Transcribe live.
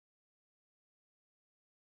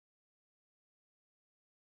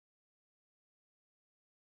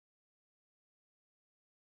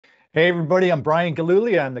Hey everybody, I'm Brian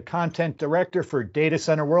Galuglia. I'm the content director for Data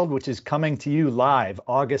Center World, which is coming to you live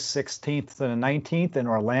August 16th to the 19th in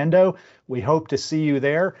Orlando. We hope to see you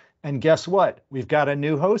there. And guess what? We've got a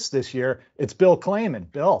new host this year. It's Bill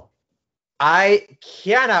Clayman. Bill. I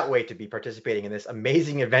cannot wait to be participating in this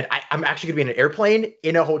amazing event. I'm actually going to be in an airplane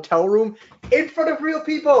in a hotel room in front of real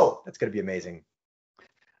people. That's going to be amazing.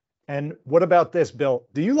 And what about this, Bill?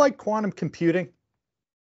 Do you like quantum computing?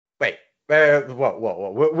 Wait,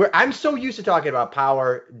 whoa. I'm so used to talking about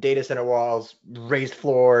power, data center walls, raised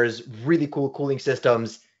floors, really cool cooling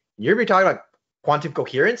systems. You're going to be talking about quantum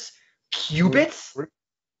coherence, We're, qubits. we're,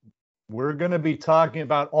 we're going to be talking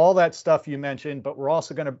about all that stuff you mentioned, but we're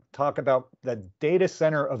also going to talk about the data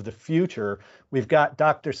center of the future. We've got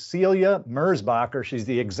Dr. Celia Merzbacher. She's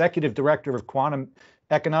the executive director of Quantum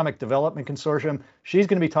Economic Development Consortium. She's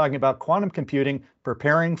going to be talking about quantum computing,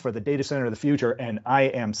 preparing for the data center of the future, and I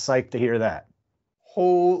am psyched to hear that.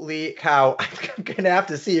 Holy cow. I'm going to have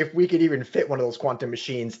to see if we could even fit one of those quantum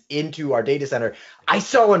machines into our data center. I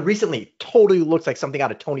saw one recently. Totally looks like something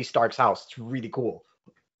out of Tony Stark's house. It's really cool.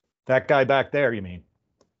 That guy back there, you mean?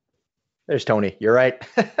 There's Tony. You're right.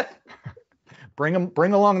 Bring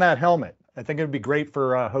along that helmet. I think it would be great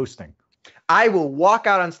for hosting. I will walk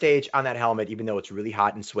out on stage on that helmet, even though it's really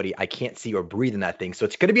hot and sweaty. I can't see or breathe in that thing. So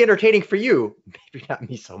it's going to be entertaining for you. Maybe not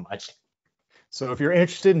me so much. So if you're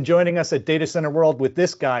interested in joining us at Data Center World with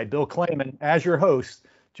this guy, Bill Clayman, as your host,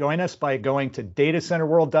 join us by going to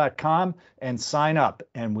datacenterworld.com and sign up.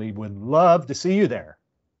 And we would love to see you there.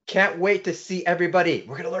 Can't wait to see everybody.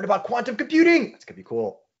 We're going to learn about quantum computing. That's going to be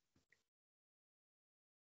cool.